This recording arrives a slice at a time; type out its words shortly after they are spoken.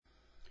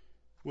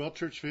Well,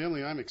 church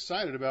family, I'm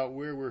excited about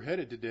where we're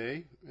headed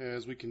today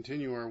as we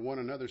continue our One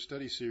Another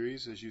study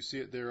series as you see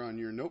it there on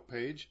your note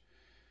page.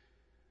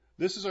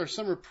 This is our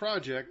summer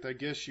project, I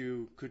guess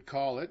you could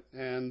call it,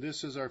 and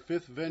this is our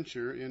fifth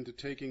venture into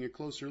taking a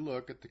closer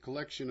look at the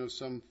collection of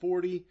some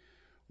 40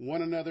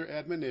 One Another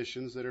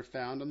admonitions that are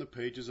found on the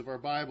pages of our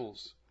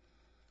Bibles.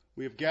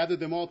 We have gathered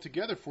them all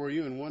together for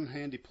you in one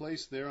handy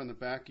place there on the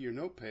back of your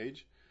note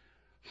page,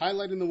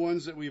 highlighting the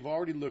ones that we've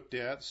already looked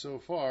at so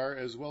far,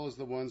 as well as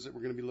the ones that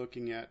we're going to be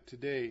looking at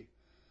today.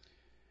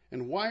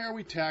 And why are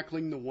we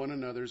tackling the one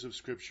another's of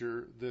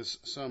Scripture this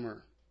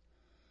summer?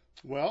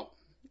 Well,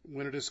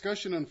 when a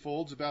discussion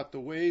unfolds about the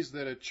ways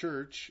that a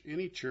church,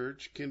 any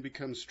church, can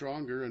become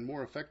stronger and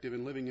more effective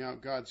in living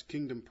out God's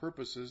kingdom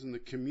purposes in the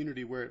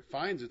community where it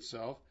finds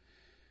itself,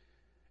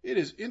 it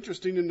is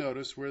interesting to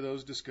notice where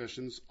those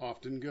discussions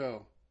often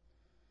go.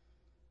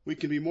 We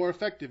can be more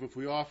effective if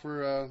we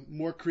offer a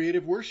more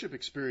creative worship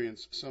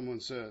experience, someone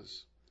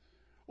says.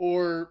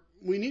 Or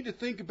we need to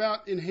think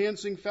about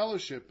enhancing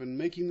fellowship and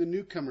making the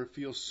newcomer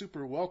feel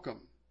super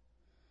welcome.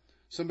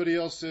 Somebody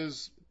else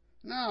says,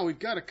 no, we've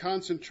got to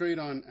concentrate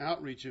on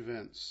outreach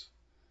events.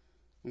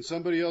 And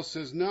somebody else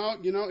says, no,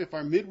 if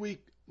our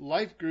midweek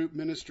life group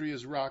ministry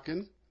is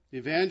rocking,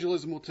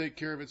 evangelism will take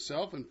care of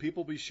itself and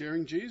people will be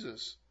sharing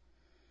Jesus.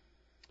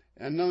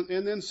 And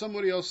then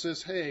somebody else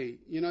says, hey,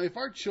 if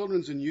our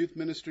children's and youth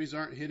ministries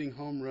aren't hitting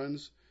home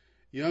runs,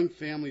 young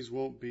families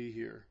won't be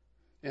here.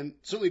 And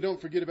certainly don't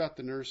forget about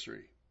the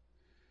nursery.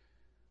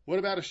 What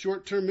about a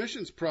short-term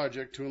missions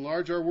project to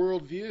enlarge our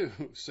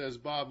worldview, says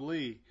Bob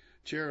Lee,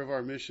 chair of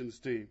our missions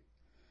team.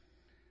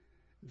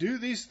 Do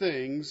these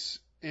things,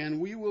 and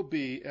we will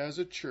be, as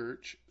a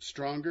church,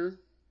 stronger,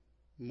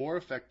 more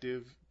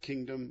effective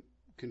kingdom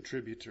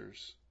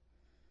contributors.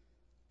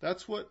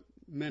 That's what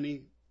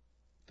many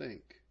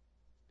think.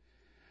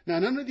 Now,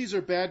 none of these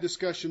are bad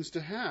discussions to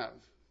have.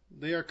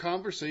 They are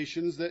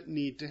conversations that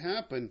need to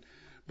happen.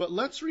 But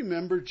let's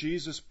remember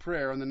Jesus'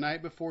 prayer on the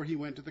night before he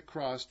went to the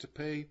cross to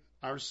pay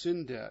our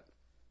sin debt,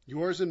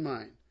 yours and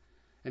mine.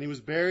 And he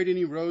was buried and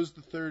he rose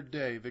the third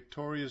day,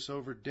 victorious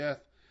over death,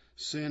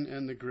 sin,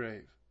 and the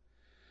grave.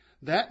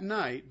 That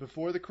night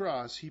before the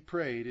cross, he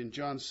prayed in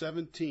John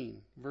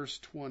 17, verse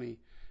 20,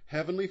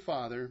 Heavenly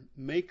Father,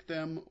 make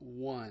them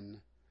one,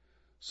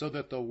 so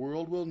that the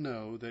world will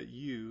know that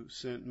you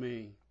sent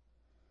me.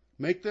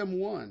 Make them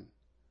one,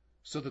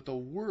 so that the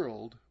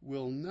world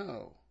will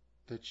know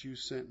that you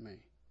sent me.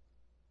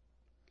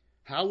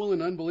 How will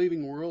an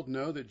unbelieving world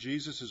know that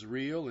Jesus is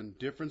real and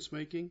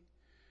difference-making,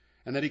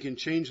 and that he can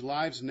change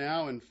lives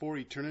now and for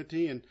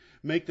eternity and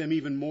make them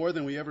even more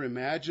than we ever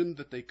imagined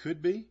that they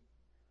could be?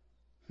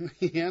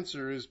 The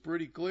answer is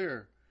pretty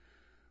clear.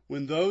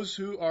 When those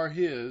who are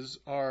his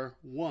are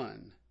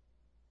one,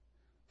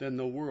 then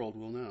the world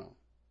will know.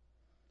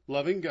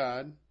 Loving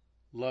God,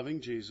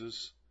 loving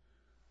Jesus,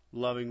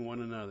 loving one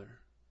another.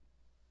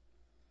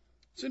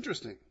 It's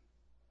interesting.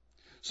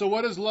 So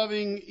what does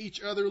loving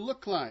each other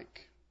look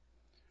like?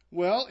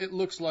 Well, it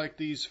looks like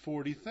these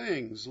 40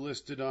 things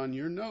listed on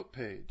your note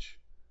page.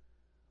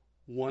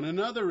 One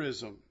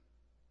anotherism,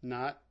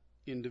 not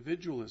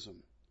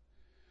individualism.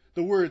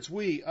 The words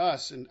we,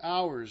 us, and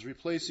ours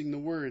replacing the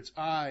words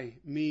I,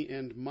 me,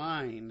 and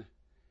mine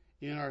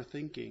in our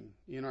thinking,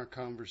 in our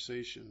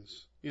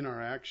conversations, in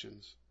our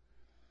actions.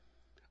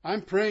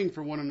 I'm praying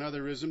for one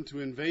anotherism to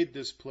invade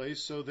this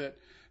place so that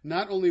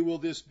not only will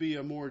this be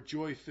a more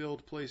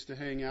joy-filled place to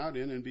hang out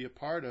in and be a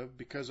part of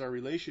because our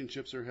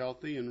relationships are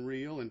healthy and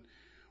real and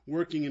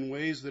working in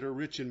ways that are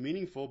rich and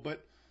meaningful,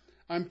 but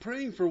I'm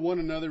praying for one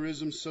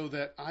anotherism so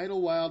that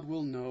Idlewild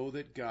will know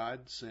that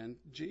God sent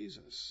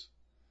Jesus.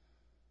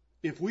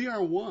 If we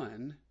are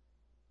one,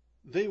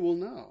 they will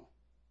know.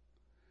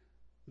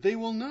 They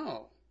will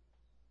know.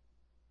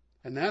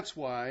 And that's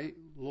why,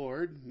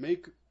 Lord,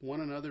 make one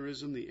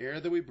anotherism the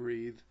air that we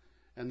breathe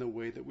and the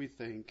way that we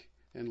think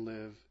and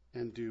live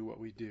and do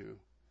what we do.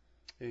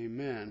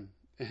 Amen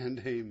and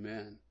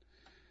amen.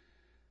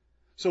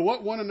 So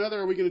what one another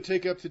are we going to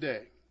take up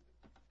today?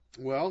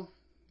 Well,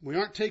 we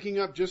aren't taking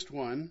up just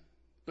one,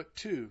 but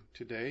two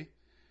today.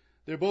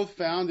 They're both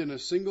found in a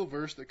single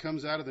verse that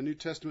comes out of the New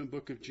Testament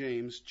book of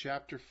James,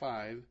 chapter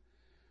 5,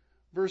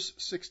 verse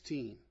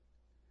 16.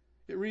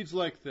 It reads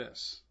like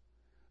this,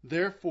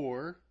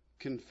 Therefore,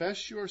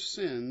 confess your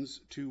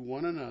sins to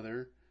one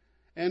another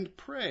and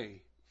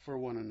pray for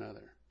one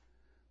another,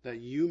 that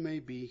you may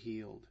be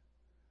healed.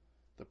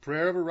 The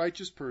prayer of a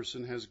righteous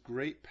person has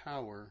great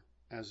power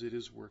as it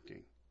is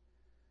working.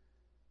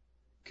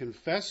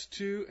 Confess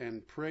to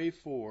and pray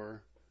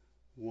for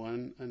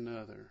one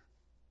another.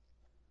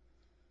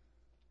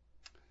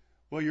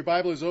 Well, your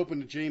Bible is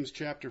open to James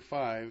chapter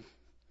 5.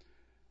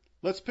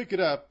 Let's pick it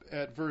up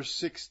at verse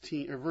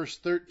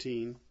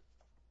 13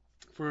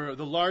 for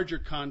the larger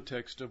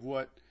context of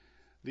what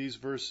these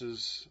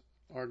verses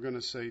are going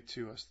to say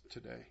to us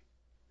today.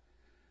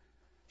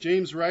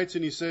 James writes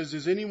and he says,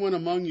 Is anyone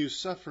among you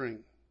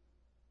suffering?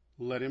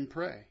 Let him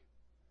pray.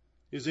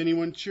 Is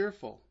anyone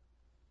cheerful?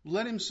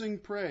 Let him sing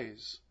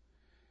praise.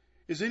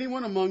 Is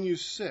anyone among you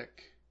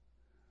sick?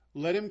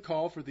 let him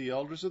call for the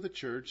elders of the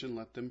church and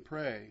let them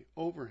pray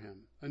over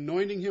him,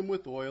 anointing him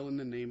with oil in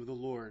the name of the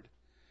Lord.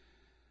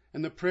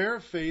 And the prayer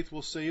of faith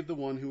will save the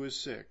one who is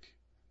sick,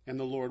 and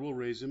the Lord will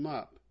raise him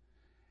up.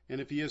 And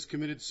if he has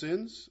committed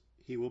sins,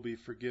 he will be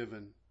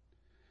forgiven.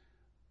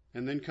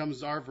 And then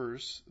comes our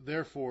verse,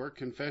 therefore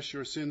confess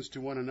your sins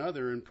to one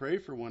another and pray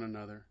for one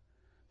another,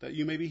 that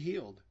you may be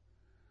healed.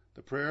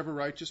 The prayer of a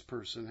righteous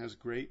person has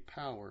great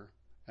power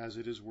as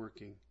it is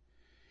working.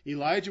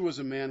 Elijah was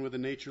a man with a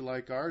nature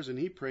like ours, and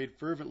he prayed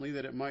fervently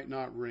that it might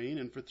not rain,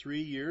 and for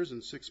 3 years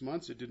and 6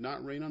 months it did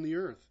not rain on the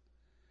earth.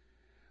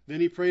 Then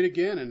he prayed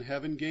again, and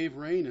heaven gave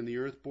rain, and the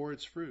earth bore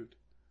its fruit.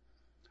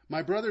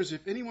 My brothers,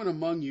 if anyone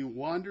among you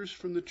wanders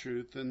from the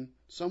truth, and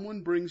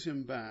someone brings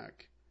him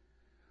back,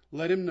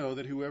 let him know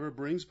that whoever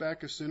brings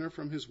back a sinner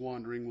from his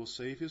wandering will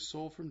save his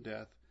soul from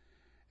death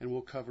and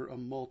will cover a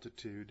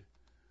multitude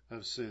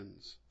of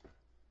sins.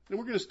 And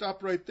we're going to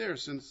stop right there,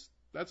 since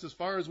that's as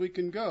far as we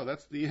can go.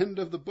 That's the end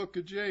of the book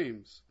of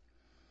James.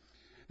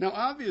 Now,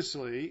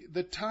 obviously,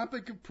 the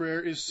topic of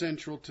prayer is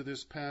central to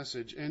this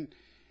passage, and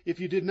if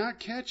you did not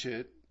catch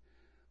it,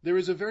 there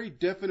is a very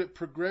definite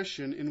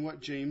progression in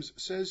what James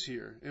says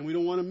here, and we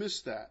don't want to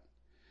miss that.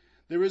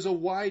 There is a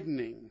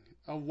widening,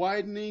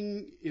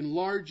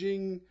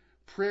 enlarging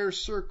prayer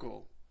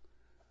circle,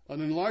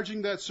 and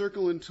enlarging that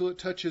circle until it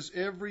touches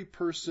every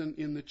person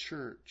in the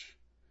church.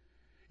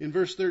 In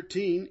verse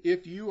 13,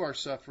 if you are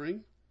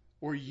suffering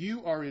or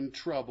you are in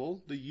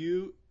trouble, the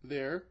you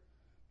there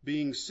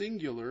being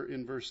singular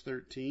in verse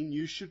 13,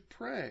 you should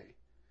pray.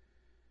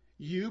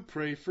 You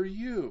pray for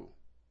you.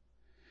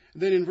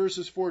 Then in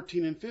verses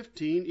 14 and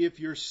 15, if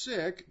you're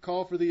sick,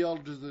 call for the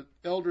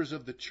elders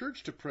of the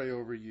church to pray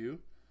over you,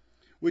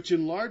 which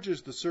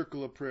enlarges the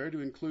circle of prayer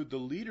to include the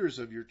leaders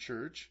of your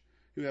church,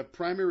 who have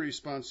primary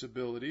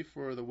responsibility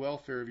for the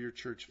welfare of your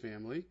church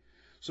family.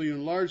 So you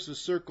enlarge the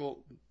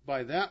circle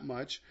by that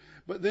much.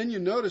 But then you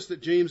notice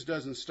that James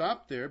doesn't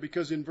stop there,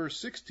 because in verse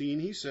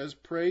 16 he says,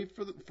 pray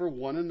for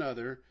one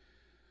another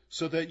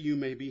so that you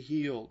may be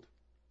healed.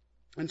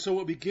 And so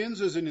what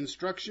begins as an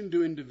instruction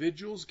to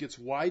individuals gets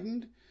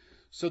widened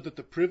so that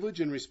the privilege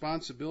and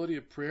responsibility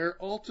of prayer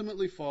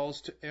ultimately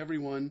falls to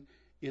everyone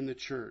in the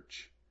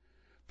church.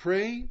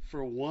 Pray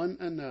for one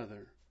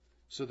another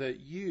so that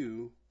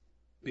you,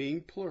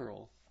 being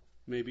plural,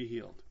 may be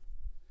healed.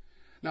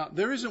 Now,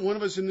 there isn't one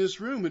of us in this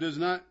room who does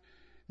not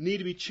need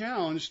to be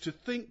challenged to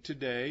think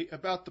today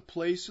about the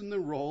place and the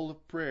role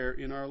of prayer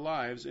in our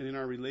lives and in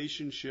our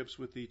relationships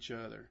with each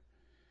other.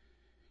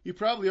 You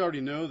probably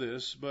already know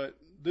this, but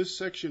this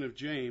section of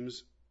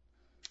James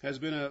has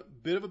been a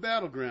bit of a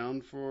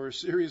battleground for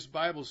serious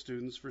Bible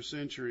students for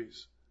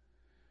centuries.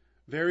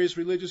 Various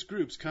religious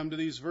groups come to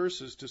these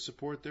verses to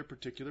support their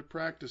particular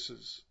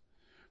practices.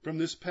 From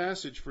this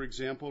passage, for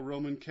example,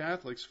 Roman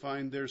Catholics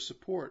find their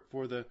support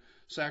for the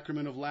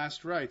sacrament of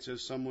last rites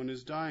as someone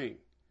is dying.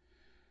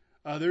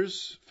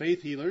 Others,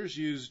 faith healers,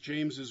 use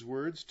James's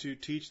words to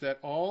teach that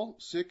all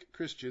sick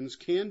Christians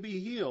can be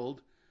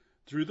healed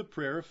through the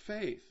prayer of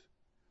faith.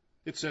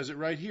 It says it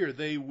right here,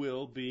 they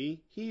will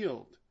be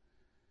healed.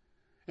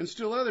 And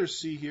still others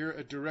see here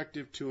a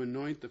directive to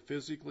anoint the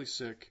physically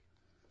sick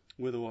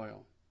with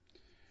oil.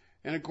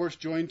 And of course,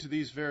 joined to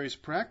these various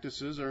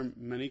practices are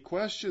many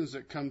questions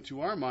that come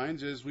to our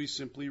minds as we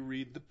simply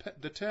read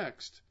the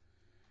text.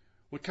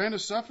 What kind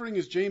of suffering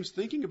is James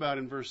thinking about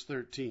in verse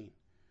 13?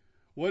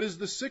 What is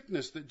the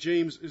sickness that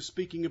James is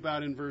speaking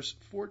about in verse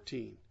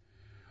 14?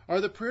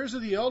 Are the prayers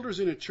of the elders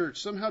in a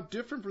church somehow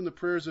different from the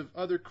prayers of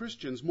other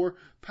Christians, more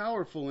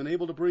powerful and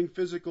able to bring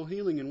physical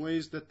healing in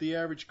ways that the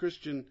average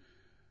Christian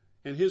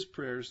and his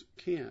prayers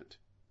can't?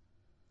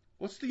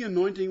 What's the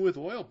anointing with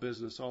oil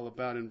business all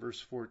about in verse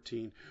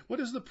 14? What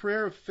is the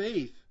prayer of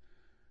faith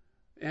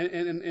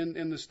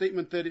and the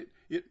statement that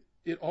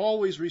it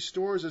always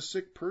restores a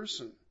sick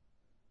person?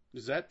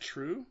 Is that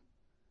true?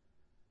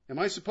 Am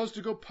I supposed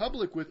to go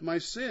public with my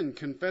sin,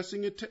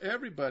 confessing it to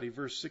everybody?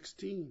 Verse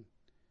 16.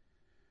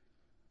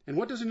 And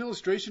what does an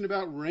illustration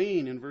about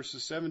rain in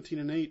verses 17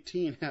 and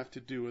 18 have to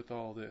do with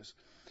all this?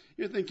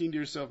 You're thinking to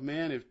yourself,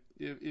 man,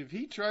 if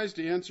he tries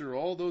to answer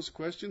all those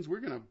questions,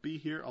 we're going to be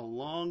here a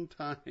long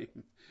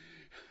time.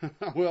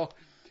 Well,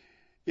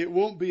 it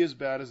won't be as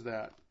bad as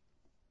that.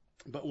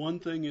 But one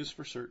thing is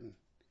for certain.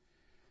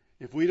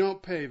 If we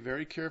don't pay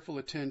very careful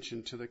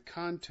attention to the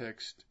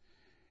context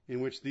in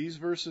which these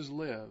verses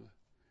live,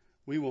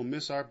 we will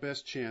miss our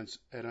best chance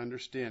at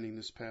understanding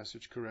this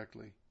passage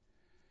correctly.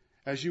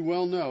 As you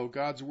well know,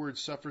 God's Word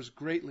suffers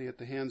greatly at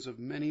the hands of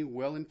many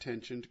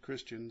well-intentioned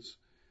Christians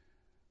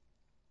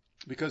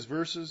because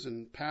verses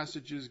and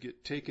passages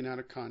get taken out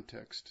of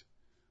context,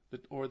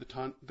 or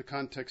the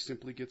context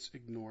simply gets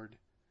ignored.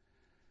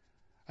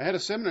 I had a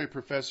seminary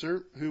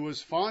professor who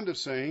was fond of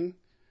saying,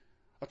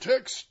 a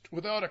text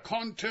without a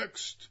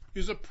context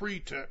is a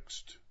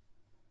pretext.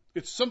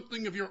 It's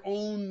something of your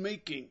own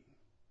making.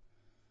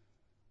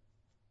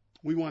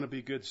 We want to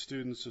be good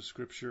students of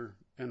Scripture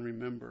and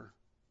remember,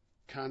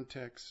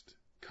 context,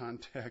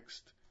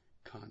 context,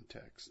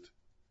 context.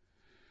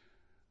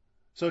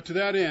 So to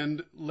that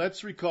end,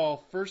 let's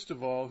recall first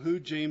of all who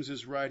James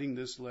is writing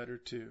this letter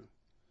to.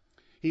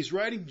 He's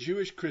writing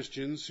Jewish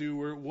Christians who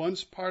were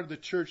once part of the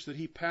church that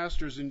he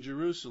pastors in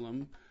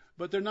Jerusalem,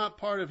 but they're not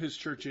part of his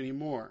church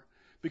anymore.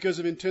 Because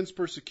of intense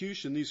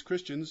persecution these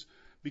Christians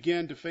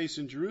began to face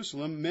in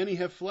Jerusalem, many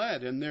have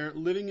fled, and they're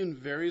living in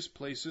various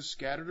places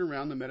scattered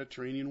around the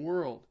Mediterranean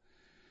world.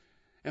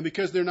 And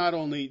because they're not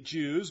only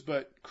Jews,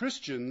 but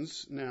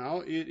Christians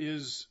now, it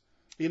is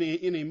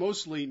in a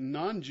mostly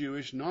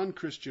non-Jewish,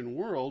 non-Christian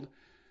world,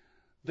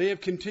 they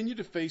have continued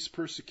to face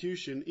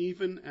persecution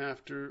even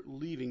after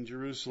leaving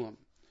Jerusalem.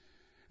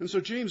 And so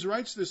James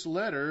writes this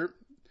letter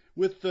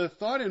with the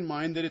thought in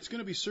mind that it's going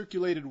to be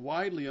circulated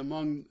widely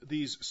among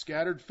these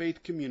scattered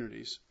faith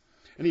communities.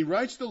 And he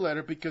writes the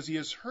letter because he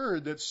has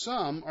heard that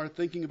some are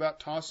thinking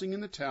about tossing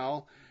in the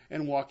towel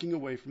and walking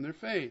away from their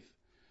faith,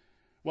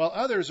 while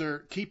others are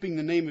keeping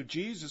the name of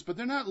Jesus, but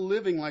they're not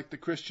living like the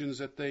Christians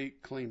that they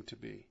claim to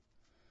be.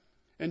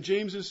 And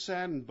James is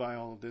saddened by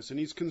all of this, and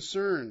he's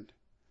concerned.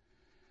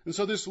 And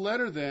so this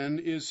letter then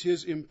is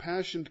his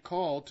impassioned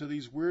call to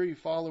these weary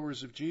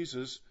followers of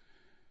Jesus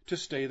to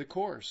stay the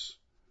course.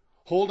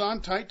 Hold on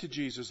tight to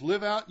Jesus.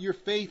 Live out your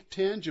faith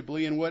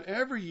tangibly, and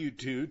whatever you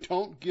do,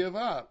 don't give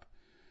up.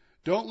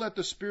 Don't let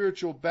the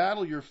spiritual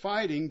battle you're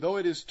fighting, though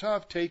it is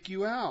tough, take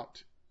you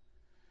out.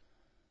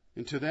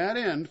 And to that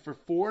end, for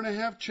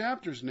 4.5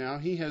 chapters now,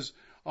 he has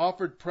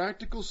offered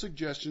practical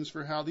suggestions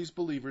for how these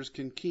believers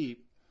can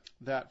keep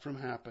that from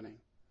happening.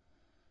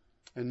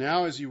 And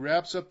now, as he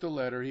wraps up the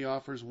letter, he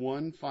offers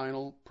one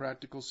final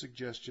practical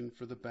suggestion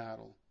for the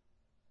battle.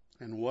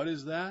 And what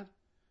is that?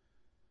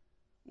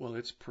 Well,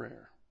 it's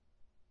prayer.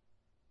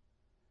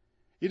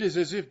 It is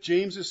as if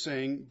James is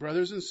saying,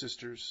 brothers and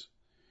sisters,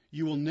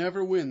 you will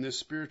never win this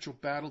spiritual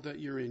battle that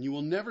you're in. You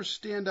will never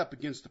stand up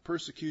against the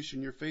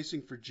persecution you're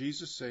facing for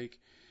Jesus' sake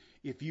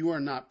if you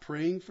are not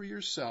praying for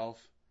yourself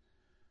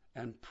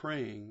and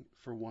praying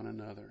for one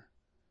another.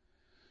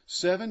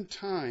 7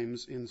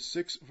 times in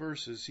 6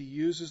 verses, he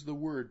uses the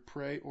word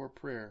pray or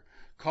prayer,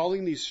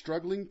 calling these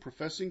struggling,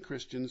 professing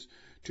Christians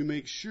to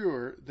make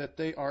sure that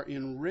they are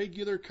in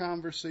regular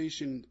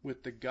conversation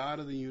with the God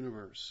of the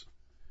universe.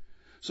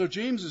 So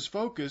James's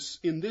focus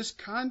in this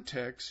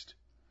context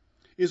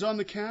is on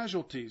the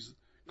casualties,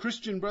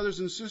 Christian brothers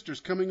and sisters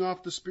coming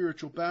off the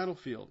spiritual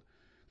battlefield,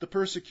 the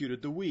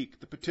persecuted, the weak,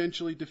 the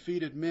potentially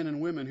defeated men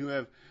and women who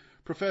have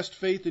professed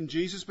faith in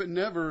Jesus but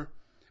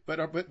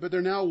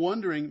they're now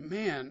wondering,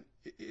 man,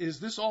 is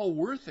this all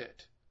worth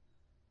it?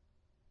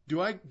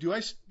 Do I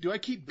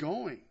keep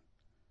going?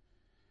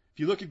 If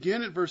you look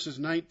again at verses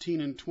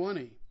 19 and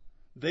 20,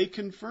 they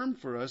confirm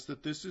for us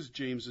that this is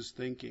James's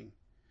thinking.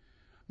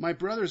 My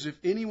brothers, if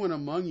anyone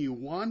among you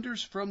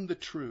wanders from the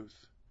truth,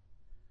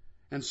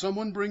 and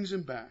someone brings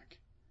him back,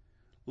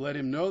 let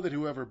him know that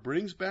whoever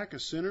brings back a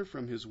sinner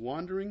from his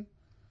wandering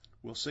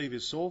will save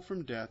his soul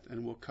from death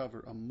and will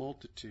cover a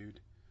multitude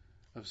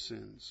of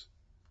sins.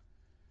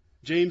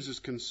 James's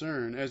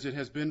concern, as it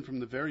has been from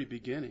the very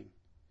beginning,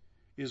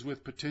 is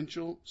with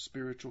potential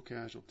spiritual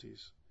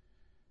casualties.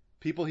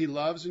 People he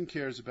loves and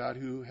cares about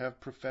who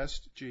have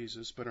professed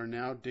Jesus but are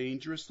now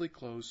dangerously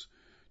close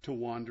to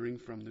wandering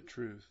from the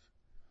truth.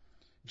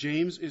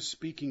 James is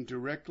speaking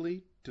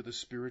directly to the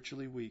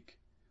spiritually weak,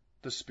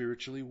 the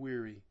spiritually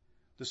weary,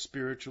 the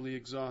spiritually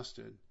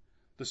exhausted,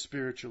 the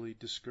spiritually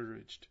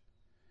discouraged,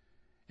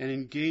 and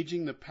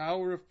engaging the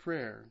power of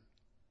prayer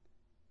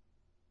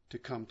to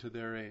come to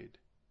their aid.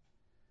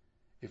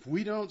 If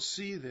we don't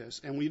see this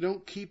and we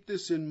don't keep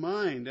this in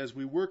mind as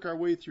we work our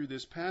way through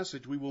this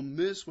passage, we will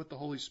miss what the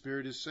Holy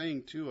Spirit is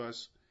saying to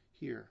us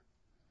here.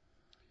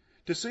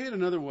 To say it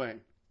another way,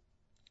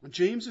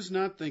 James is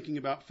not thinking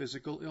about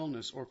physical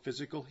illness or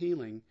physical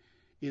healing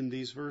in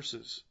these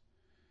verses.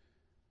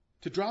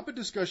 To drop a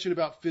discussion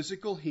about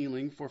physical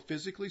healing for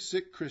physically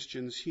sick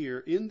Christians here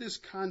in this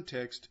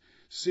context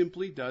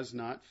simply does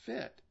not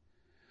fit.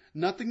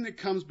 Nothing that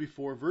comes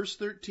before verse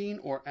 13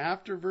 or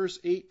after verse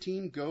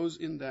 18 goes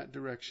in that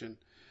direction.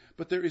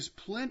 But there is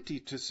plenty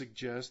to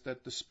suggest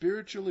that the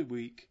spiritually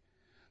weak,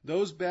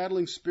 those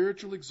battling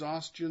spiritual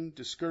exhaustion,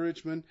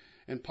 discouragement,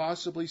 and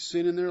possibly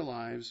sin in their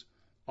lives,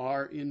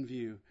 are in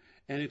view.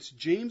 And it's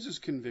James's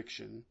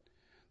conviction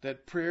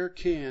that prayer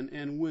can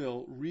and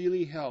will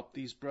really help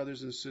these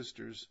brothers and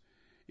sisters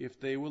if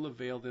they will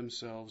avail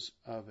themselves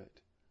of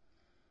it.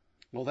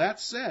 Well, that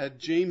said,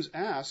 James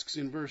asks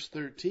in verse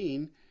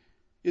 13,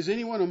 is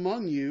anyone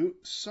among you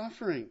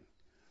suffering?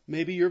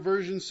 Maybe your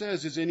version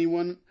says, is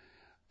anyone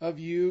of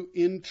you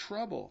in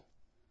trouble?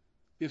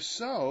 If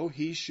so,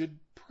 he should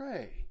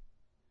pray.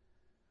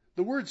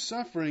 The word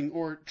suffering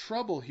or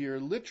trouble here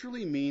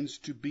literally means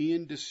to be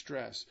in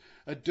distress,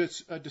 a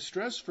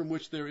distress from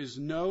which there is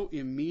no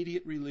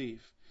immediate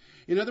relief.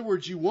 In other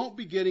words, you won't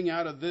be getting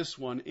out of this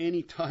one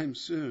anytime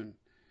soon.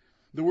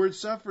 The word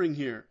suffering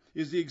here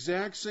is the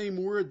exact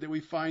same word that we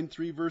find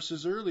 3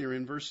 verses earlier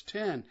in verse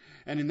 10.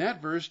 And in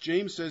that verse,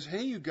 James says,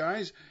 hey, you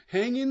guys,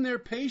 hang in there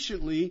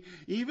patiently,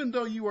 even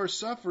though you are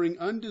suffering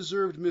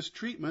undeserved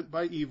mistreatment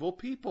by evil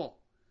people.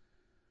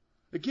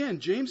 Again,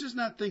 James is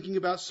not thinking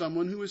about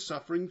someone who is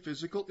suffering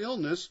physical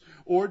illness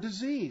or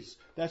disease.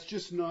 That's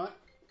just not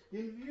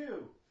in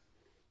view.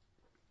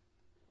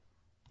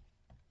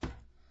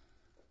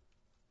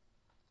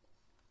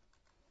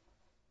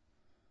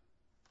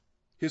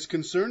 His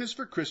concern is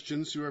for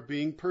Christians who are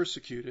being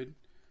persecuted,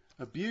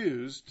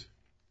 abused,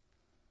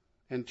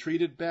 and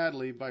treated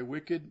badly by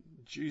wicked,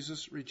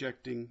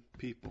 Jesus-rejecting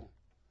people.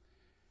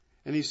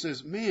 And he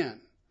says, man,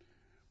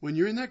 when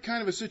you're in that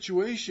kind of a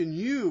situation,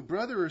 you,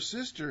 brother or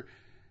sister,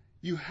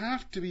 you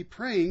have to be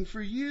praying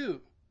for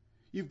you.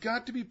 You've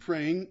got to be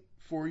praying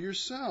for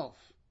yourself.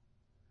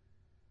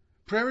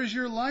 Prayer is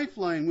your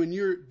lifeline when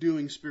you're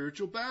doing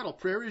spiritual battle.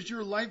 Prayer is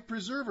your life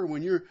preserver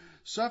when you're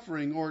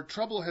suffering or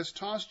trouble has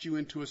tossed you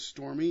into a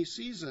stormy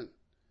season.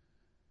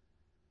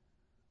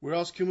 Where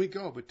else can we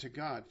go but to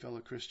God, fellow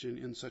Christian,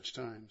 in such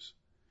times?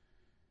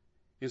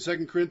 In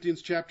 2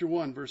 Corinthians chapter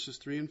 1, verses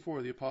 3 and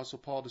 4, the Apostle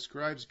Paul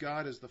describes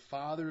God as the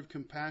Father of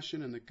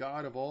compassion and the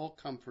God of all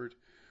comfort,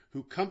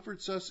 who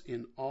comforts us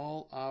in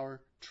all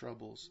our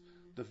troubles.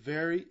 The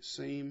very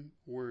same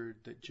word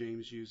that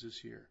James uses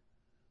here.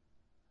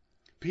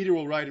 Peter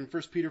will write in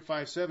 1 Peter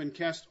 5:7,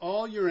 cast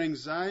all your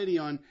anxiety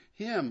on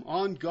Him,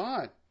 on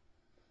God,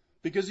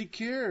 because He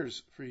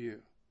cares for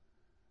you.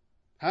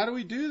 How do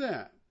we do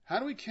that? How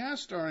do we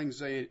cast our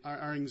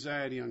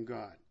anxiety on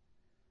God?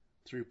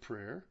 Through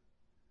prayer.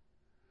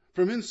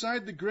 From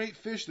inside the great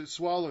fish that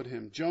swallowed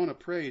him, Jonah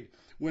prayed,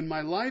 when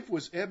my life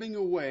was ebbing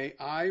away,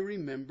 I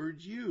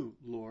remembered you,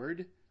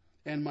 Lord,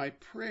 and my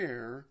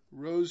prayer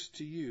rose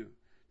to you,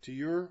 to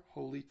your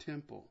holy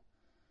temple.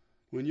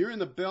 When you're in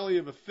the belly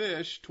of a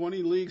fish,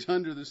 20 leagues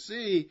under the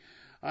sea,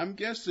 I'm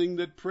guessing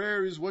that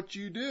prayer is what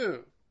you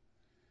do.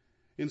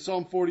 In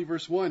Psalm 40,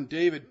 verse 1,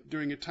 David,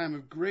 during a time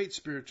of great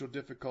spiritual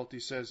difficulty,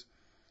 says,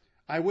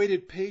 I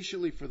waited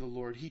patiently for the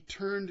Lord. He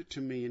turned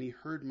to me and He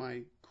heard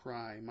my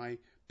cry, my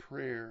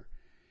prayer.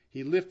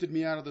 He lifted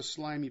me out of the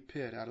slimy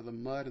pit, out of the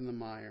mud and the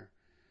mire.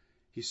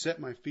 He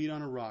set my feet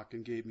on a rock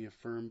and gave me a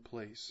firm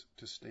place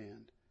to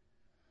stand.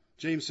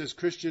 James says,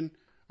 Christian,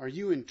 are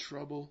you in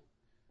trouble?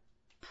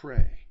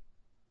 Pray.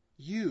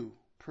 You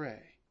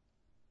pray.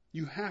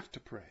 You have to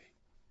pray.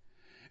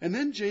 And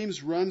then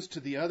James runs to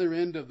the other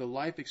end of the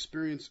life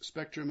experience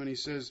spectrum and he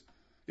says,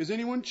 is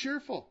anyone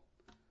cheerful?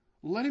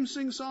 Let him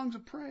sing songs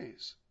of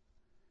praise.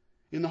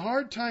 In the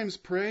hard times,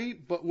 pray,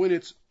 but when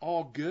it's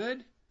all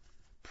good,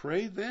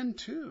 pray then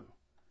too.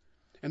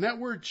 And that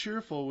word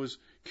cheerful was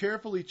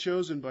carefully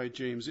chosen by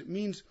James. It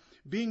means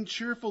being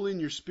cheerful in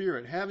your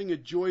spirit, having a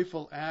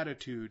joyful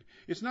attitude.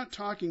 It's not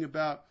talking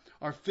about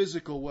our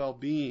physical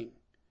well-being.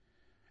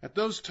 At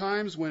those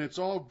times when it's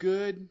all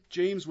good,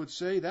 James would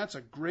say that's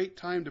a great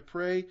time to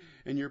pray,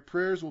 and your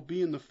prayers will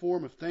be in the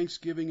form of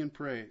thanksgiving and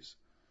praise.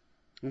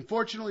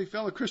 Unfortunately,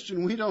 fellow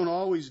Christian, we don't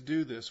always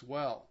do this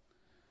well.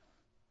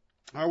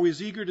 Are we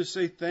as eager to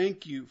say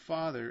thank you,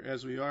 Father,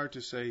 as we are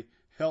to say,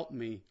 help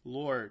me,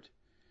 Lord?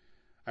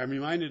 I'm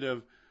reminded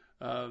of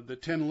the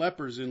 10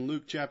 lepers in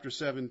Luke chapter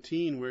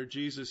 17, where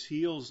Jesus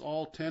heals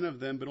all 10 of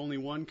them, but only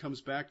one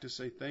comes back to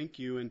say thank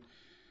you.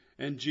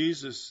 And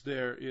Jesus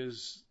there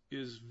is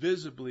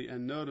visibly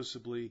and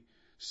noticeably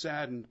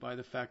saddened by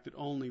the fact that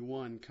only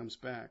one comes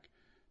back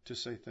to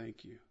say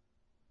thank you.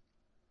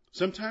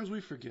 Sometimes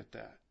we forget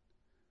that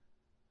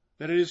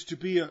it is to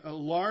be a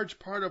large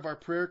part of our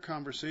prayer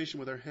conversation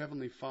with our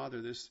Heavenly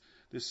Father,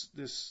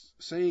 this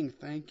saying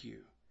thank you.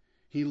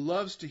 He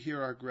loves to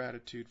hear our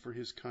gratitude for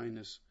His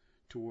kindness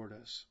toward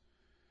us.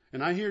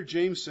 And I hear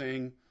James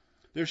saying,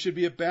 there should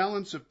be a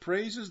balance of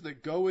praises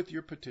that go with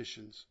your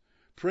petitions.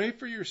 Pray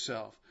for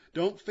yourself.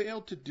 Don't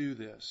fail to do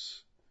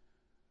this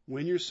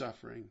when you're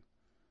suffering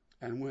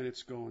and when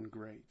it's going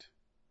great.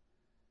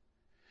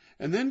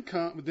 And then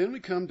we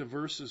come to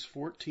verses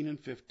 14 and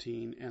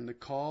 15 and the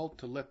call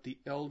to let the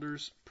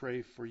elders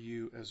pray for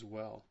you as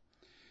well.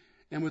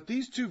 And with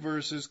these two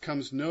verses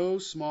comes no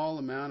small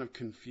amount of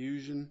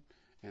confusion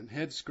and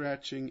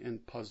head-scratching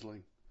and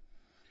puzzling,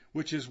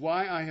 which is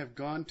why I have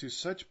gone to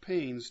such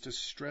pains to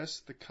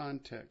stress the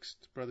context,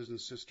 brothers and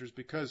sisters,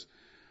 because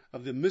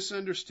of the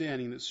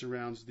misunderstanding that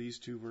surrounds these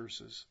two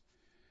verses.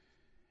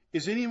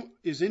 Is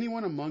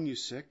anyone among you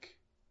sick?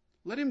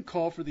 Let him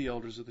call for the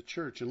elders of the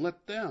church, and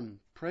let them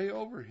pray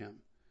over him,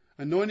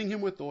 anointing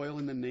him with oil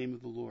in the name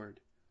of the Lord.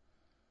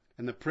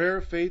 And the prayer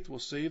of faith will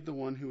save the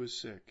one who is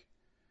sick,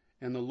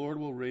 and the Lord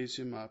will raise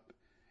him up.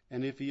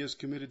 And if he has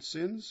committed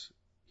sins,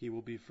 he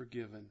will be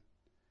forgiven.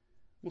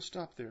 We'll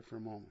stop there for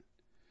a moment.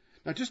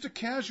 Now, just a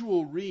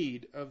casual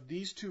read of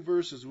these two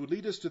verses would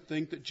lead us to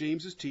think that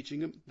James is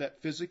teaching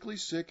that physically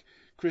sick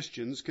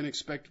Christians can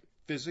expect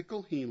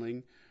physical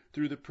healing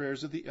through the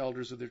prayers of the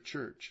elders of their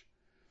church.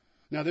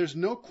 Now, there's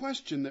no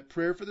question that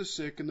prayer for the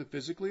sick and the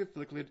physically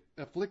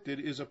afflicted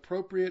is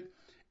appropriate,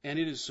 and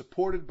it is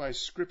supported by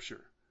Scripture.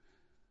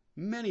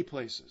 Many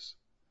places.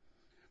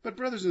 But,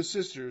 brothers and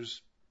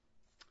sisters,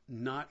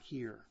 not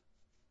here.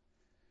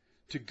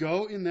 To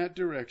go in that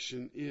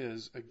direction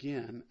is,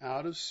 again,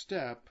 out of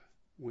step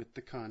with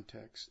the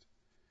context.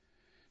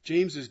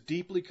 James is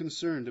deeply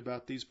concerned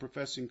about these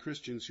professing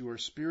Christians who are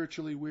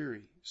spiritually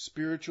weary,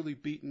 spiritually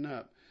beaten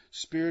up,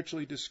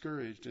 spiritually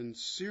discouraged, and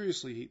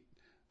seriously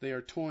they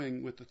are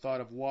toying with the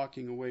thought of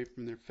walking away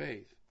from their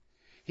faith.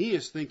 He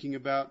is thinking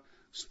about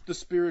the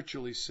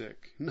spiritually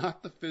sick,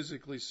 not the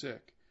physically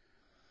sick.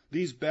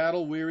 These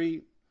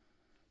battle-weary,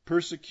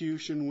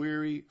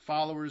 persecution-weary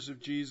followers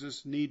of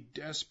Jesus need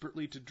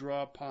desperately to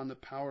draw upon the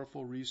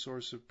powerful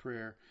resource of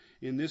prayer.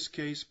 In this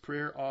case,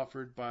 prayer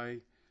offered by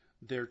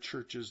their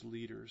church's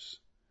leaders.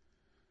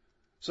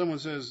 Someone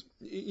says,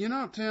 you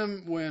know,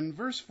 Tim, when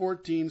verse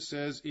 14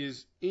 says,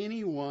 is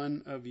any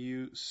one of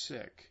you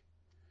sick?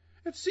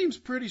 It seems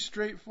pretty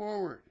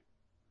straightforward.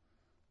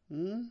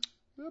 Well,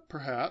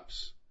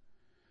 perhaps.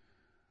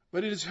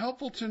 But it is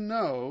helpful to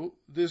know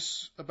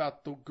this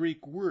about the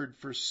Greek word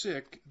for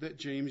sick that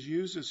James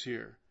uses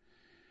here.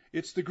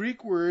 It's the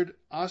Greek word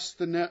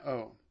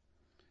astheneo.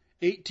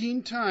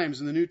 18 times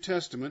in the New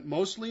Testament,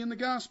 mostly in the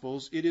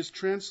Gospels, it is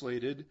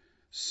translated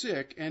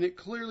sick, and it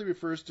clearly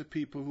refers to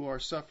people who are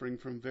suffering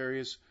from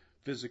various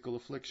physical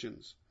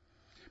afflictions.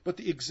 But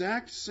the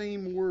exact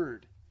same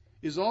word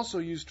is also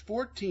used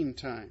 14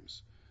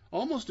 times,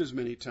 almost as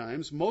many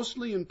times,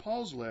 mostly in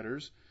Paul's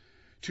letters,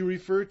 to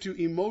refer to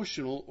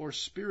emotional or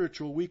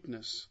spiritual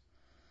weakness.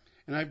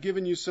 And I've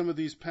given you some of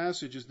these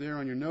passages there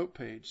on your note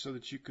page so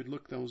that you could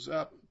look those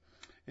up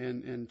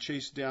and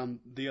chase down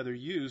the other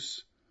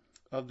use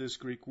of this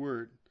Greek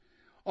word.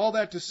 All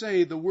that to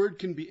say, the word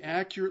can be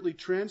accurately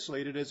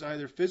translated as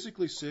either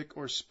physically sick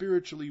or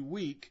spiritually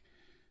weak,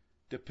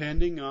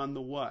 depending on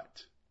the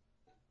what?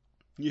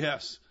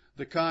 Yes,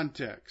 the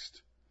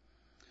context.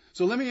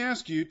 So let me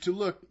ask you to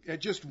look at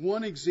just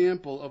one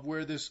example of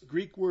where this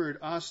Greek word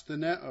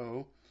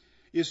astheneo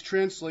is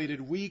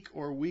translated weak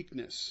or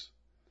weakness.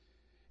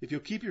 If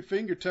you'll keep your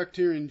finger tucked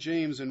here in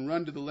James and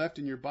run to the left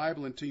in your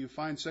Bible until you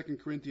find 2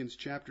 Corinthians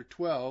chapter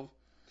 12,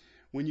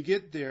 when you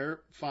get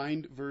there,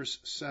 find verse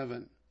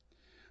 7.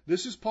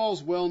 This is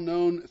Paul's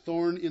well-known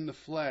thorn in the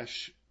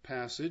flesh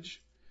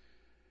passage.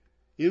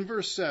 In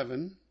verse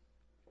 7,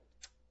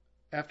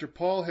 after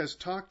Paul has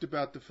talked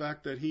about the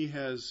fact that he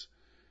has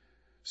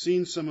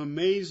seen some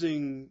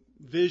amazing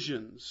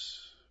visions,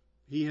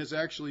 he has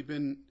actually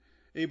been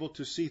able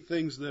to see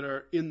things that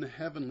are in the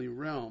heavenly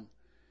realm,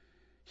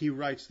 he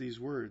writes these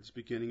words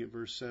beginning at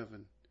verse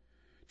 7.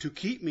 To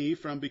keep me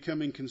from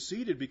becoming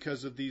conceited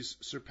because of these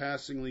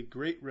surpassingly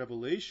great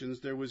revelations,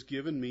 there was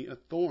given me a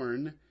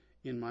thorn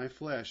in my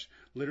flesh.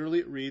 Literally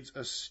it reads,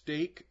 a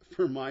stake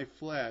for my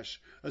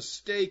flesh. A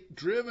stake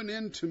driven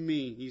into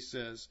me, he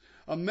says.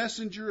 A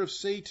messenger of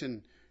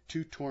Satan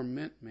to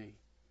torment me.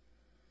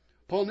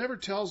 Paul never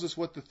tells us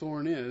what the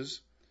thorn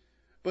is,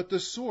 but the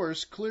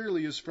source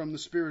clearly is from the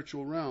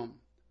spiritual realm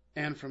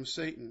and from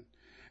Satan.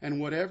 And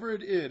whatever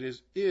it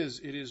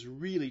is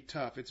really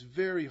tough. It's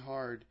very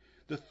hard.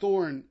 The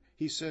thorn,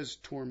 he says,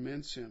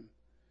 torments him.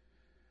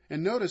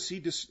 And notice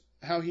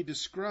how he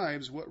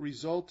describes what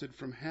resulted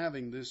from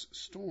having this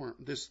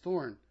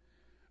thorn.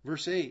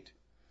 Verse 8,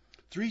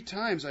 3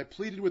 times I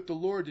pleaded with the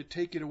Lord to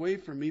take it away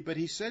from me, but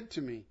he said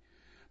to me,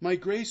 my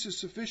grace is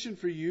sufficient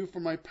for you, for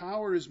my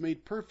power is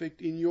made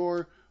perfect in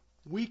your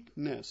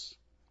weakness.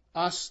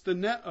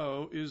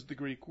 Astheneo is the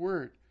Greek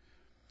word.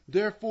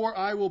 Therefore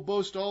I will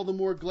boast all the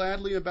more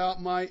gladly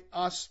about my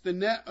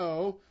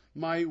astheneo,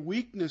 my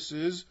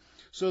weaknesses,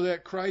 so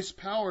that Christ's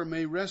power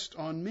may rest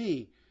on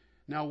me.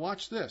 Now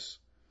watch this.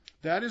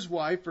 That is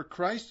why, for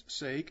Christ's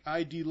sake,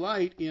 I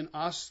delight in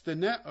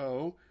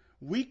astheneo,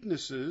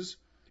 weaknesses,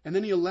 and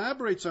then he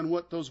elaborates on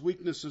what those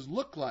weaknesses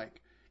look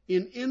like.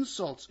 In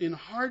insults, in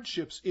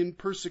hardships, in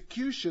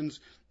persecutions,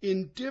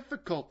 in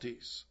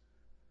difficulties.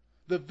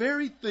 The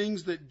very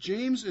things that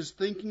James is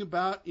thinking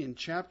about in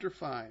chapter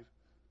 5.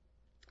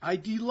 I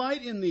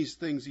delight in these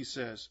things, he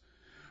says,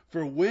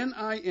 for when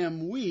I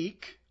am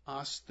weak,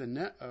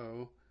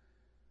 astheneo,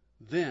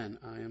 then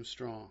I am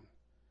strong.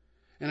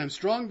 And I'm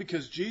strong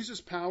because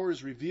Jesus' power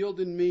is revealed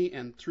in me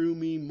and through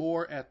me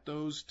more at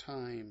those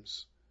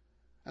times.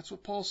 That's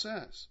what Paul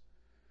says.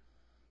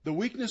 The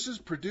weaknesses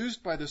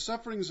produced by the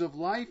sufferings of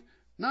life,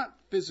 not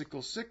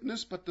physical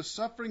sickness, but the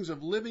sufferings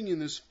of living in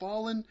this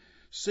fallen,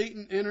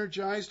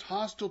 Satan-energized,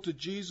 hostile to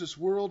Jesus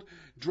world,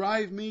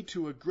 drive me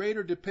to a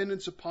greater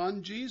dependence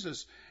upon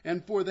Jesus.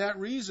 And for that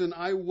reason,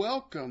 I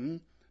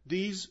welcome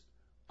these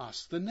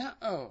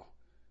astheneo,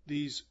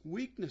 these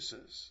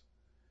weaknesses.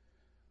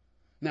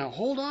 Now,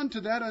 hold on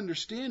to that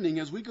understanding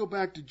as we go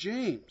back to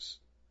James.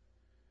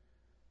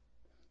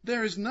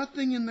 There is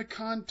nothing in the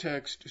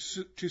context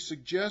to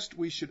suggest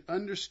we should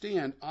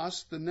understand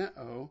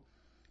astheneo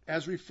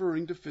as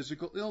referring to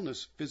physical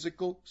illness,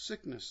 physical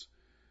sickness.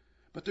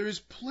 But there is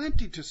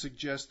plenty to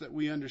suggest that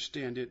we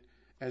understand it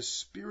as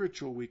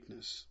spiritual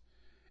weakness.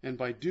 And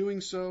by doing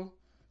so,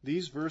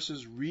 these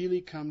verses really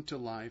come to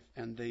life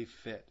and they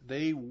fit.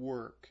 They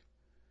work.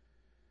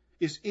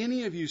 Is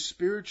any of you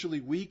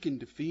spiritually weak and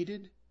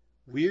defeated,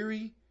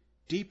 weary,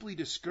 deeply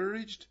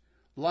discouraged?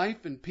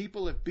 Life and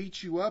people have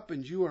beat you up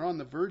and you are on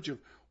the verge of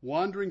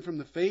wandering from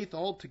the faith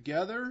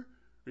altogether?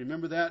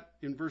 Remember that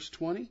in verse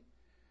 20?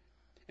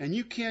 and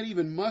you can't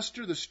even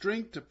muster the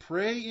strength to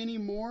pray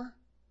anymore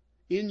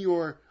in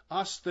your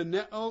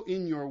astheneo,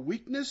 in your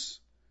weakness,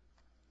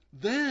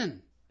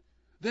 then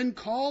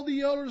call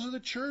the elders of the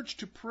church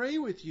to pray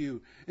with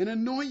you and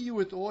anoint you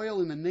with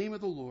oil in the name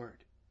of the Lord.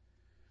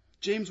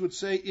 James would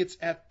say it's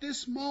at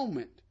this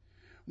moment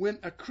when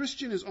a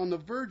Christian is on the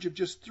verge of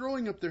just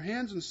throwing up their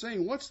hands and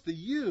saying, what's the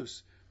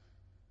use?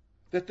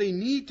 That they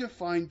need to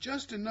find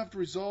just enough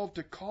resolve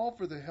to call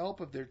for the help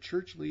of their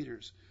church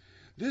leaders.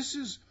 This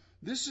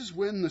is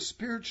when the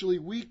spiritually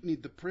weak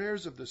need the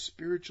prayers of the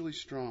spiritually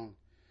strong.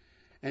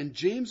 And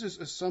James's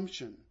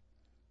assumption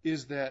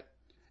is that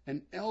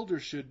an elder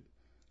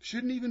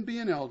shouldn't even be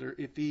an elder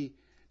if he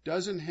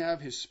doesn't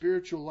have his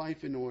spiritual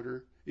life in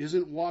order,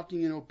 isn't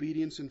walking in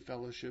obedience and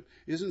fellowship,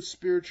 isn't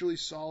spiritually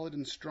solid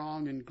and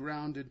strong and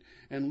grounded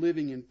and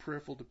living in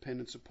prayerful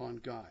dependence upon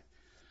God.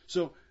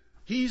 So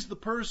he's the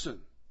person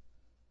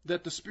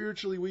that the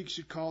spiritually weak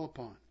should call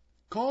upon.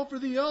 Call for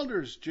the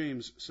elders,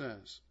 James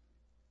says.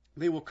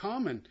 They will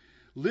come and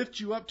lift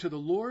you up to the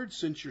Lord.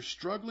 Since you're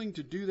struggling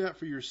to do that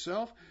for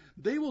yourself,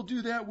 they will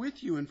do that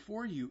with you and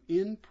for you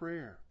in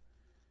prayer.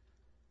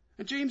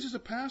 And James is a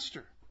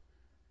pastor,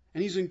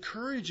 and he's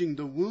encouraging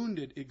the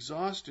wounded,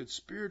 exhausted,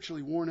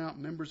 spiritually worn out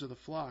members of the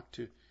flock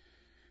to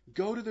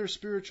go to their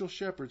spiritual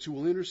shepherds who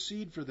will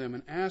intercede for them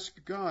and ask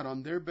God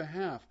on their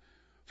behalf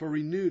for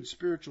renewed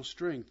spiritual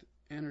strength,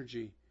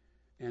 energy,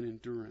 and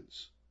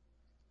endurance.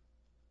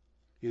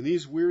 In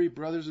these weary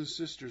brothers and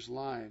sisters'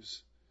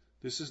 lives,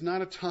 this is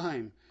not a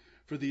time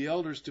for the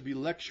elders to be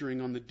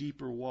lecturing on the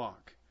deeper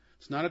walk.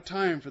 It's not a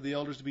time for the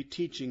elders to be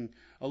teaching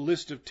a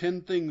list of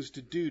 10 things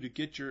to do to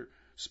get your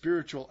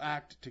spiritual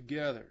act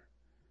together.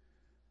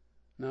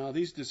 Now,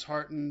 these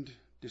disheartened,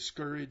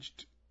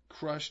 discouraged,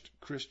 crushed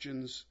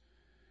Christians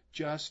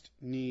just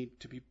need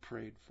to be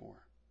prayed for.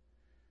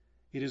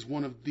 It is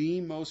one of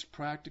the most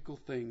practical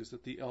things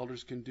that the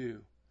elders can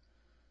do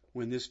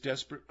when this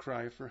desperate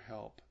cry for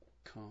help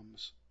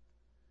comes.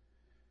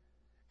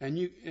 And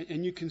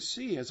you can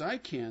see, as I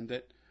can,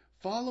 that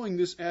following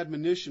this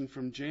admonition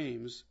from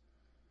James,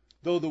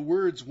 though the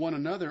words one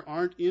another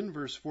aren't in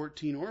verse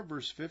 14 or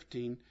verse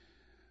 15,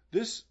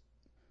 this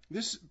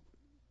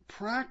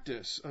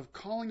practice of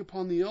calling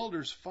upon the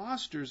elders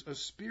fosters a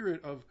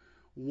spirit of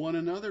one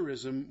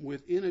anotherism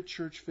within a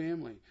church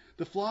family.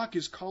 The flock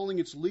is calling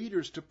its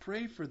leaders to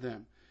pray for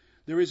them.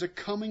 There is a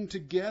coming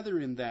together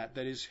in that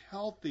is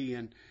healthy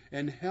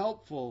and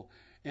helpful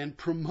and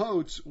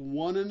promotes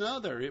one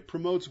another. It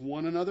promotes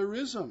one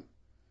anotherism.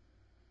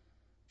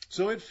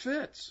 So it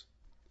fits.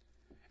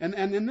 And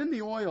then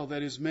the oil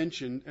that is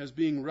mentioned as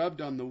being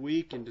rubbed on the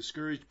weak and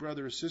discouraged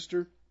brother or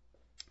sister,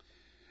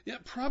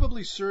 it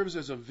probably serves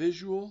as a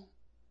visual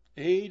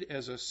aid,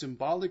 as a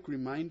symbolic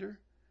reminder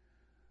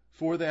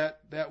for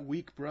that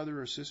weak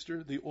brother or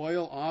sister, the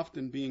oil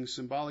often being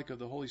symbolic of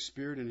the Holy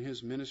Spirit and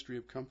His ministry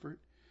of comfort.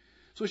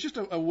 So it's just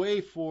a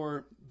way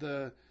for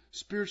the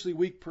spiritually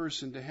weak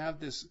person to have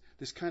this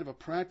kind of a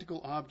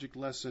practical object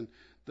lesson,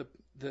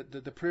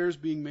 the prayers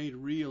being made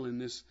real in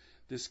this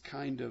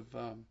kind of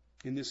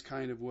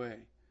way.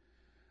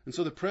 And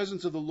so the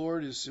presence of the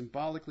Lord is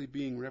symbolically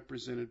being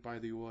represented by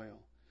the oil.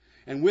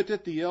 And with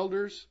it, the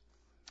elders,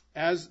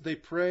 as they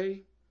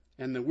pray,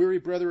 and the weary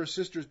brother or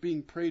sister is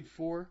being prayed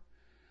for,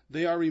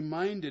 they are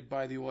reminded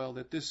by the oil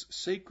that this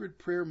sacred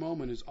prayer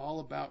moment is all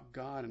about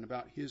God and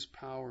about His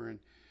power and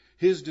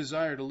His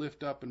desire to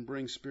lift up and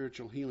bring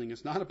spiritual healing.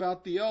 It's not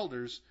about the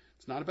elders.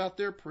 It's not about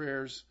their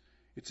prayers.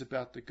 It's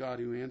about the God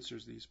who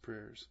answers these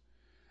prayers.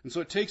 And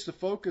so it takes the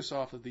focus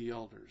off of the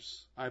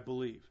elders, I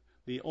believe.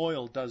 The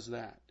oil does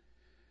that.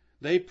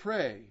 They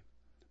pray,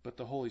 but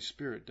the Holy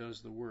Spirit does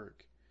the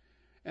work.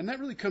 And that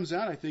really comes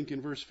out, I think, in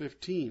verse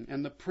 15.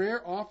 And the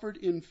prayer offered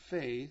in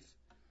faith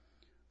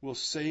will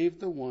save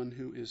the one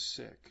who is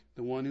sick,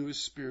 the one who is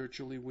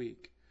spiritually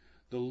weak.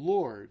 The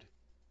Lord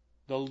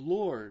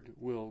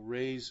will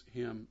raise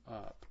him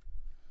up.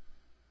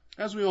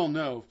 As we all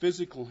know,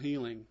 physical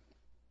healing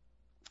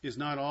is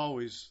not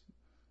always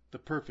the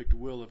perfect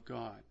will of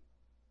God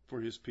for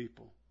His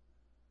people.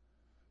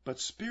 But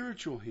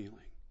spiritual healing,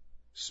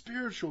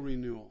 spiritual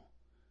renewal,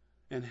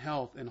 and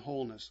health and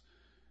wholeness,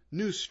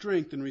 new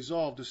strength and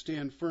resolve to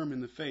stand firm in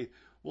the faith,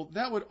 well,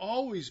 that would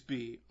always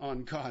be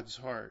on God's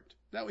heart.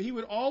 He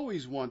would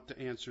always want to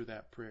answer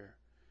that prayer.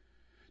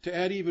 To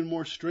add even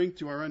more strength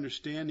to our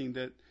understanding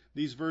that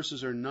these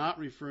verses are not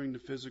referring to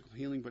physical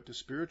healing but to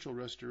spiritual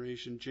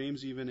restoration,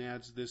 James even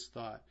adds this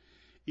thought: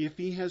 if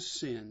he has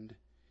sinned,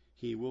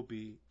 he will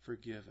be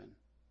forgiven.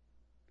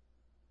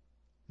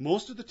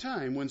 Most of the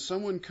time, when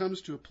someone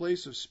comes to a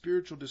place of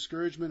spiritual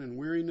discouragement and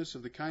weariness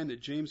of the kind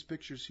that James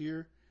pictures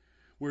here,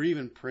 where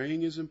even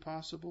praying is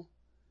impossible,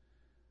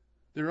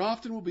 there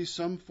often will be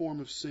some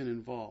form of sin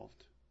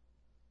involved.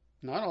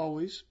 Not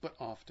always, but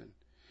often.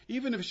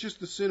 Even if it's just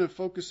the sin of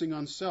focusing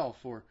on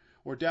self or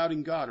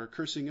doubting God or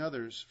cursing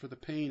others for the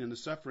pain and the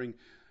suffering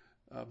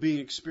being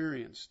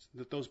experienced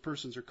that those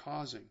persons are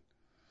causing.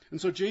 And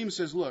so James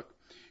says, look,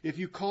 if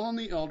you call on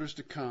the elders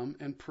to come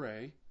and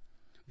pray,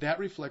 that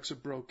reflects a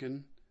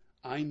broken,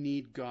 I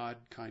need God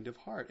kind of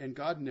heart. And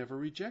God never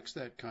rejects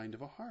that kind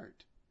of a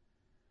heart.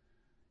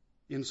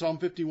 In Psalm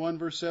 51,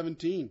 verse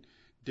 17,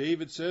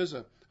 David says,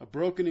 a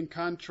broken and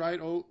contrite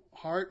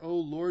heart, O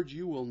Lord,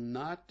 you will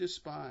not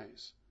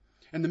despise.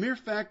 And the mere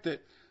fact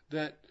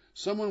that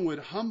someone would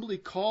humbly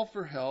call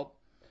for help,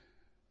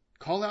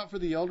 call out for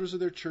the elders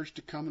of their church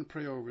to come and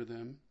pray over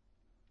them,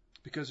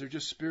 because they're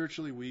just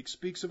spiritually weak,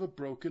 speaks of a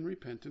broken,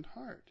 repentant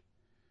heart.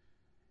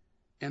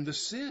 And the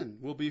sin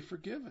will be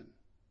forgiven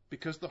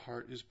because the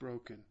heart is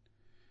broken.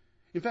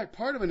 In fact,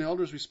 part of an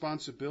elder's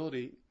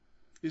responsibility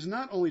is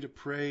not only to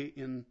pray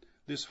in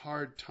this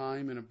hard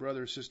time in a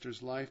brother or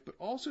sister's life, but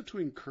also to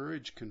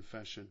encourage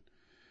confession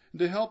and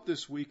to help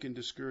this weak and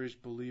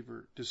discouraged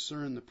believer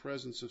discern the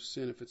presence of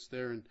sin if it's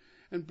there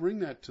and bring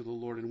that to the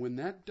Lord. And when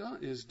that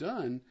is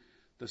done,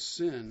 the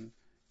sin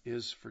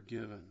is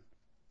forgiven.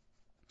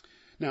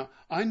 Now,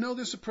 I know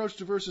this approach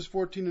to verses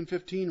 14 and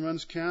 15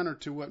 runs counter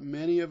to what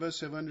many of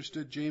us have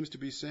understood James to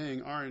be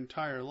saying our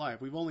entire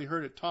life. We've only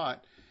heard it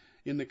taught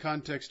in the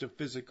context of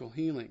physical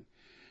healing.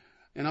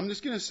 And I'm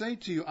just going to say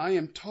to you, I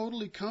am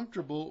totally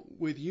comfortable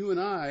with you and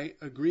I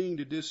agreeing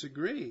to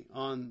disagree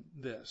on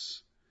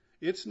this.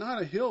 It's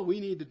not a hill we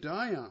need to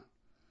die on.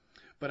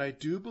 But I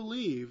do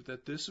believe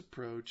that this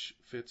approach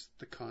fits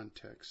the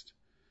context.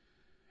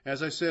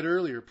 As I said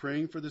earlier,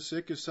 praying for the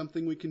sick is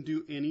something we can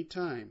do any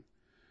time.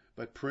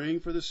 But praying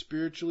for the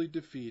spiritually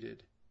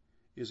defeated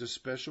is a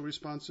special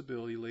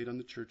responsibility laid on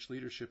the church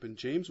leadership. And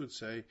James would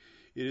say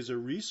it is a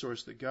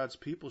resource that God's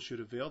people should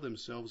avail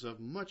themselves of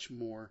much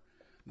more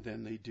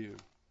than they do.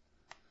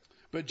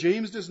 But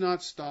James does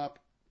not stop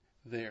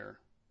there,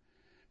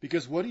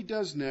 because what he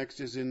does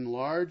next is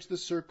enlarge the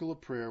circle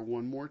of prayer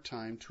one more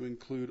time to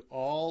include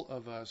all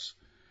of us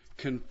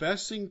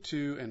confessing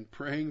to and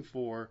praying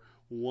for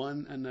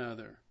one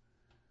another.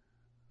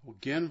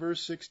 Again,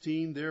 verse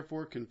 16,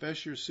 therefore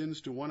confess your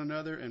sins to one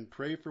another and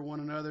pray for one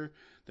another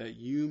that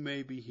you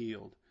may be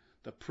healed.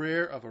 The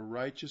prayer of a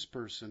righteous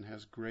person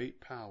has great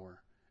power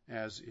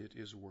as it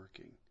is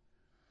working.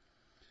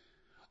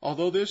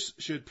 Although this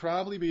should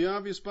probably be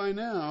obvious by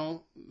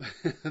now,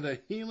 the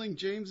healing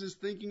James is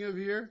thinking of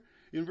here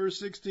in verse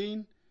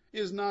 16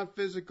 is not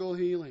physical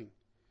healing.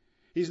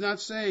 He's not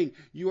saying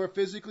you are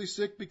physically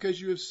sick because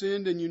you have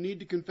sinned and you need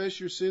to confess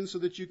your sins so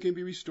that you can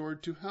be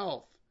restored to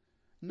health.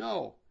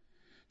 No.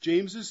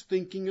 James is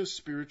thinking of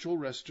spiritual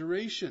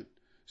restoration,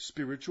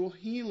 spiritual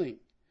healing.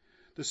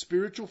 The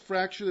spiritual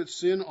fracture that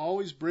sin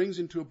always brings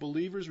into a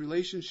believer's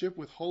relationship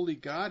with holy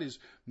God is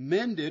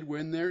mended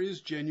when there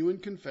is genuine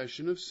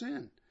confession of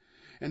sin.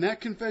 And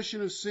that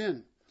confession of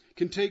sin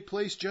can take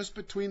place just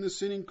between the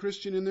sinning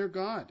Christian and their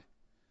God.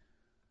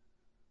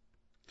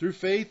 Through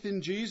faith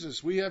in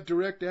Jesus, we have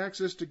direct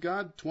access to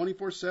God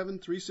 24/7,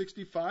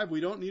 365. We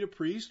don't need a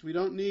priest. We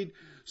don't need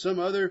some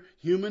other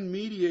human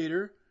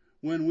mediator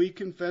when we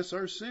confess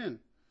our sin.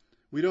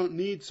 We don't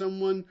need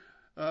someone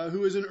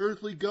who is an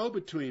earthly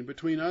go-between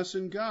between us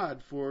and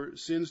God for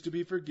sins to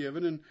be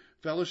forgiven and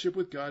fellowship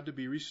with God to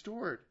be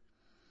restored.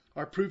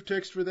 Our proof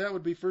text for that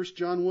would be 1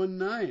 John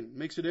 1:9.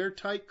 Makes it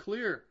airtight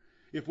clear.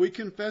 If we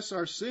confess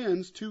our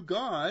sins to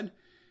God,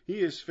 He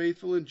is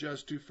faithful and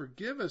just to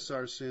forgive us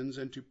our sins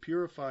and to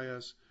purify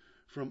us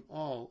from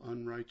all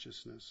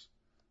unrighteousness.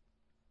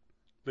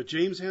 But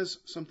James has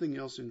something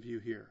else in view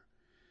here.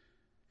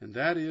 And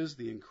that is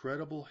the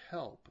incredible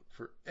help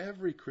for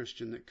every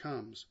Christian that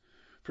comes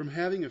from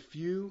having a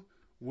few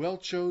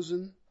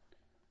well-chosen,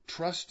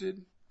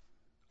 trusted,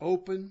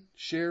 open,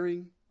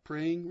 sharing,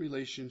 praying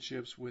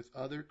relationships with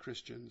other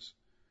Christians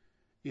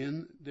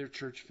in their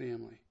church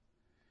family.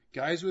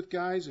 Guys with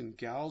guys and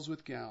gals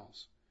with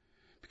gals.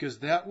 Because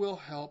that will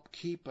help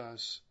keep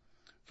us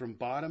from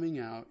bottoming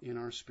out in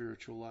our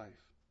spiritual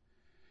life.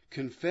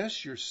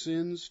 Confess your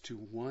sins to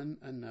one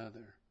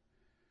another.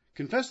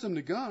 Confess them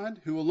to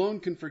God, who alone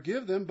can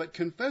forgive them, but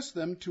confess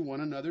them to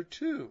one another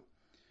too.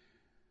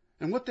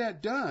 And what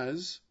that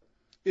does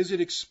is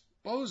it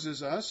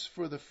exposes us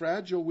for the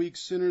fragile, weak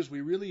sinners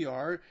we really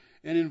are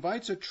and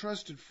invites a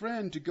trusted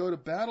friend to go to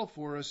battle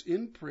for us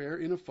in prayer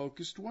in a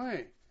focused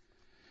way.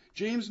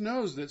 James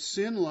knows that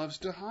sin loves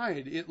to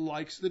hide. It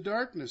likes the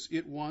darkness.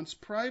 It wants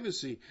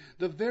privacy.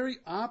 The very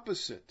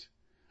opposite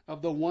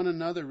of the one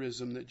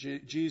anotherism that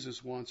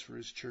Jesus wants for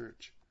His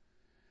church.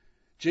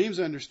 James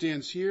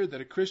understands here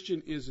that a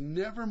Christian is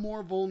never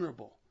more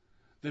vulnerable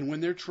than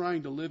when they're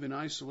trying to live in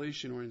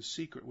isolation or in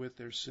secret with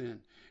their sin.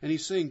 And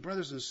he's saying,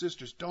 brothers and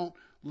sisters, don't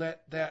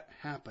let that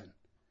happen.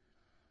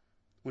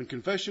 When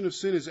confession of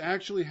sin is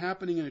actually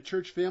happening in a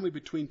church family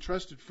between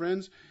trusted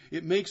friends,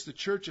 it makes the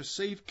church a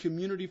safe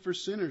community for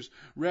sinners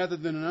rather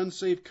than an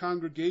unsafe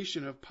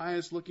congregation of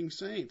pious-looking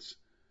saints.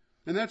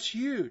 And that's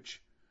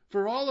huge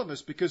for all of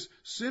us because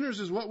sinners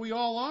is what we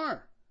all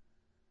are.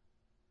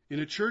 In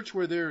a church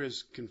where there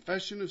is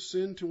confession of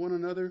sin to one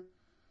another,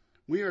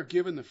 we are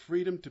given the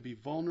freedom to be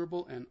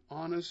vulnerable and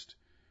honest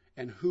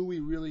and who we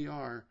really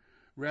are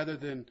rather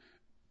than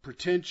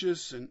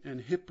pretentious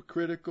and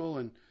hypocritical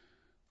and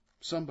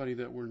somebody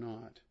that we're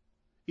not.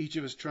 Each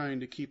of us trying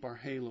to keep our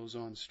halos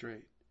on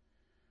straight.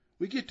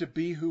 We get to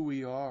be who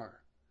we are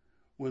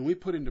when we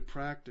put into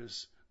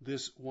practice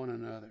this one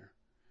another.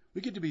 We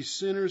get to be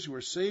sinners who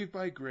are saved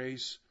by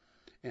grace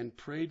and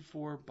prayed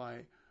for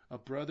by a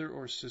brother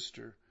or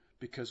sister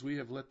because we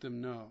have let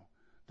them know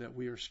that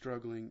we are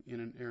struggling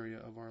in an area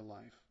of our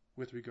life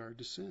with regard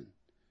to sin.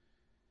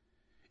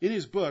 In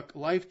his book,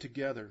 Life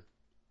Together,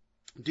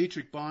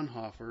 Dietrich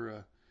Bonhoeffer,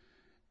 a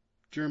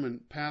German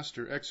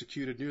pastor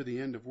executed near the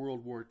end of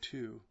World War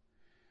II,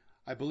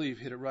 I believe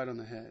hit it right on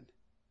the head.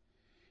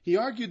 He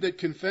argued that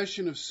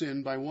confession of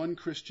sin by one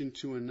Christian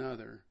to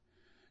another,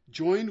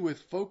 joined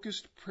with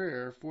focused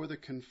prayer for the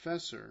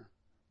confessor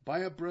by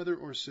a brother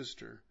or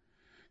sister,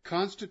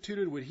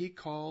 constituted what he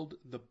called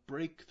the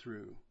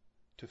breakthrough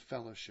to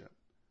fellowship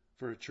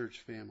for a church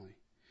family.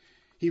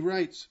 He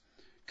writes,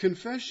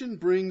 "Confession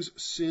brings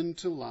sin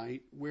to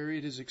light where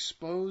it is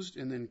exposed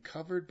and then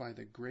covered by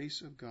the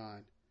grace of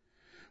God.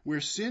 Where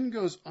sin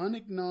goes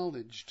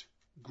unacknowledged,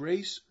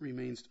 grace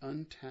remains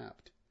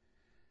untapped,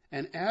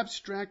 an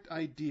abstract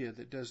idea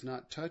that does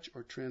not touch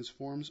or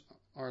transforms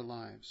our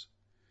lives.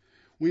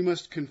 We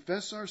must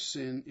confess our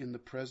sin in the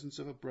presence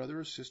of a brother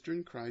or sister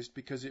in Christ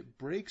because it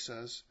breaks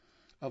us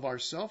of our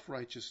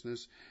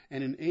self-righteousness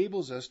and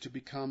enables us to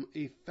become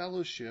a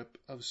fellowship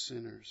of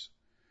sinners.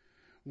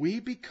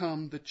 We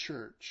become the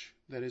church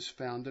that is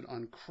founded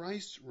on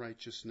Christ's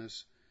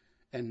righteousness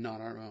and not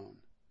our own."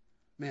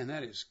 Man,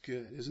 that is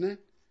good, isn't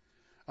it?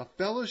 A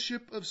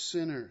fellowship of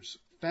sinners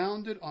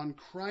founded on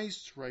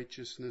Christ's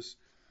righteousness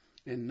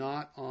and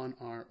not on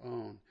our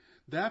own.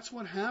 That's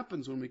what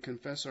happens when we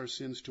confess our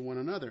sins to one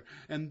another,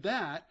 and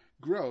that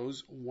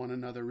grows one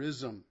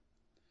anotherism.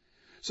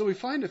 So we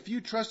find a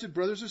few trusted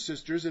brothers or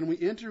sisters, and we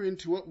enter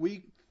into what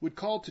we would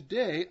call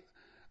today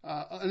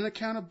an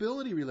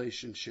accountability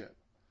relationship.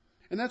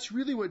 And that's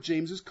really what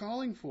James is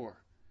calling for.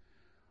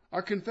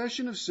 Our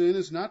confession of sin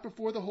is not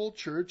before the whole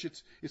church.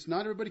 It's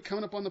not everybody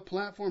coming up on the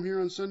platform here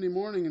on Sunday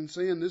morning and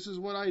saying, "This is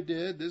what I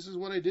did, this is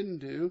what I didn't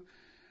do."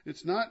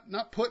 It's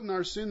not putting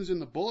our sins in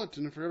the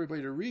bulletin for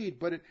everybody to read,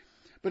 but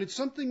it's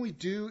something we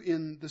do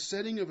in the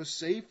setting of a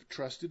safe,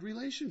 trusted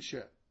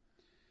relationship.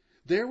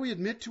 There we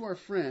admit to our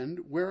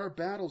friend where our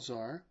battles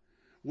are,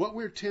 what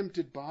we're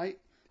tempted by,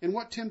 and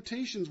what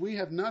temptations we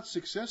have not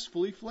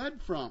successfully fled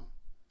from.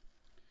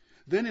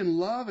 Then in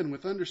love and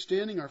with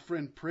understanding, our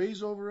friend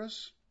prays over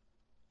us,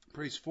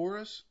 prays for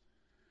us,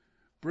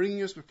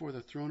 bringing us before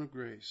the throne of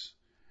grace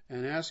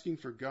and asking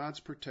for God's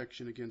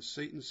protection against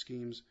Satan's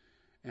schemes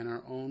and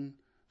our own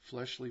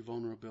fleshly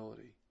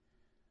vulnerability.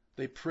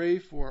 They pray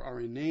for our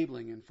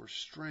enabling and for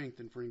strength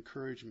and for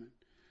encouragement.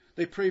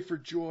 They pray for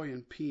joy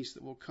and peace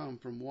that will come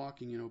from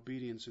walking in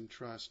obedience and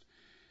trust.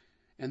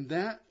 And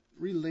that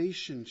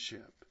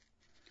relationship,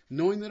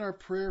 knowing that our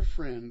prayer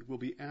friend will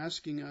be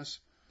asking us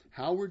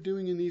how we're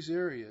doing in these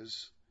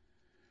areas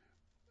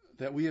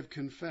that we have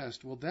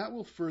confessed, well, that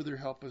will further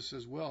help us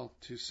as well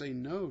to say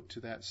no to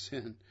that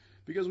sin,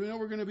 because we know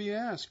we're going to be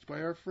asked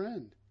by our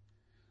friend.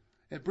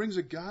 It brings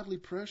a godly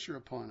pressure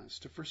upon us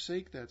to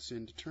forsake that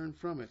sin, to turn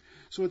from it.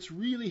 So it's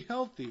really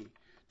healthy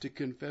to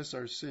confess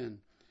our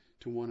sin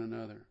to one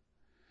another.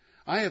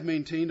 I have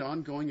maintained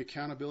ongoing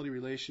accountability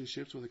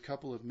relationships with a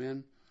couple of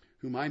men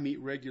whom I meet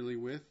regularly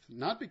with,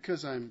 not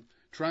because I'm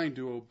trying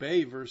to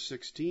obey verse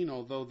 16,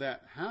 although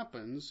that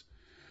happens,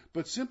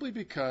 but simply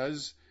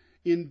because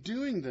in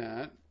doing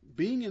that,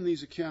 being in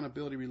these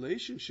accountability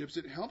relationships,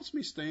 it helps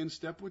me stay in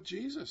step with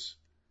Jesus.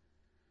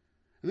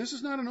 And this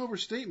is not an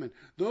overstatement.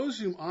 Those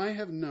whom I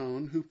have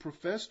known who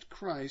professed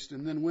Christ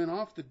and then went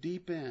off the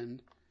deep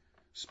end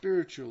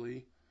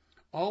spiritually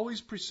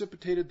always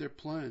precipitated their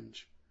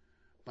plunge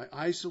by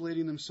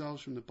isolating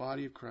themselves from the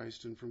body of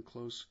Christ and from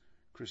close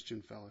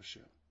Christian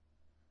fellowship.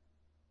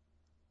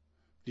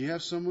 Do you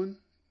have someone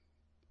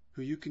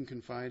who you can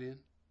confide in?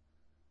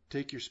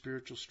 Take your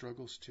spiritual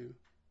struggles to?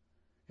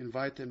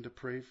 Invite them to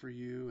pray for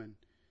you, and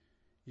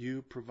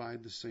you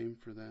provide the same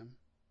for them?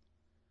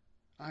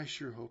 I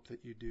sure hope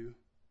that you do.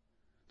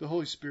 The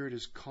Holy Spirit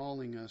is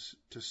calling us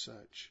to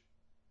such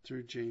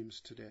through James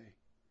today.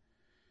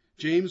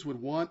 James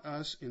would want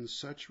us in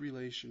such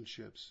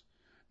relationships,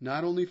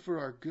 not only for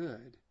our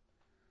good,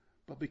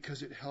 but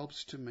because it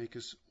helps to make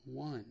us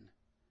one.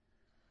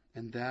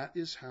 And that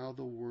is how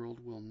the world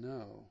will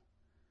know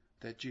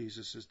that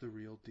Jesus is the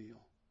real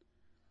deal.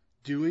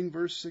 Doing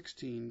verse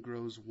 16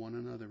 grows one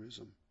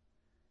anotherism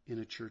in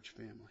a church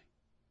family.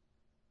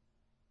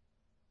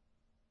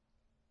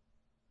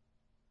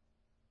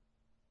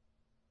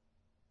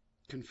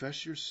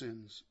 Confess your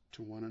sins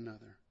to one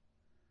another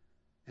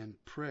and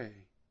pray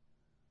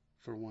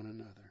for one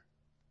another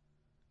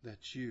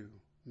that you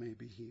may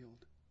be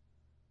healed.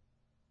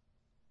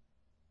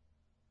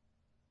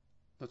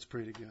 Let's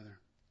pray together.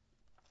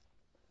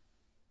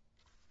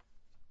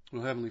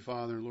 Well, Heavenly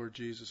Father, Lord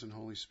Jesus, and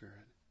Holy Spirit,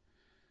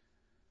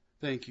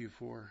 thank you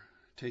for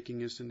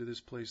taking us into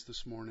this place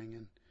this morning.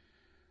 And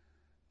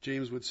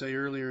James would say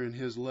earlier in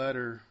his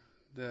letter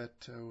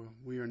that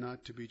we are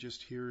not to be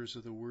just hearers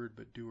of the word,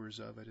 but doers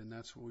of it, and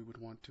that's what we would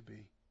want to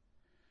be.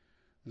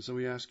 And so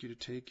we ask you to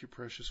take your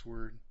precious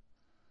word,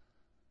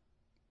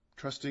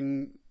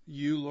 trusting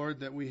you,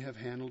 Lord, that we have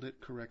handled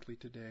it correctly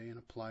today and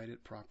applied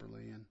it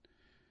properly and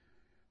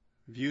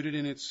viewed it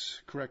in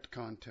its correct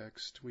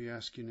context. We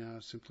ask you now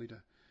simply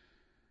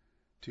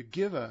to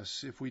give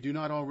us, if we do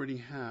not already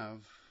have,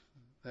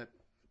 that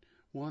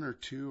one or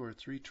two or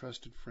three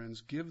trusted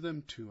friends, give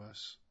them to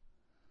us,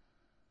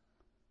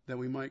 that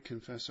we might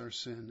confess our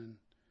sin and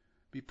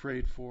be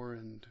prayed for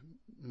and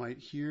might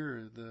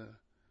hear the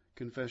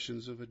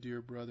confessions of a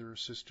dear brother or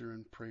sister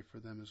and pray for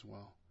them as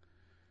well.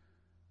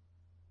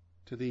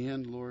 To the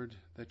end, Lord,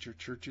 that your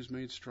church is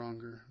made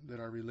stronger, that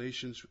our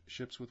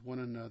relationships with one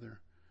another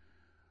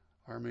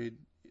are made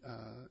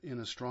in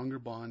a stronger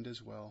bond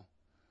as well,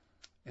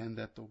 and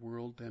that the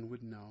world then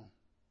would know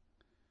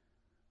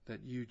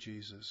that you,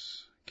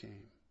 Jesus,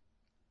 came.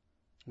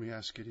 We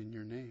ask it in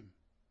your name,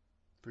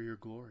 for your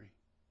glory.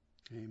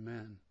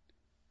 Amen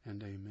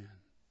and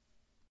amen.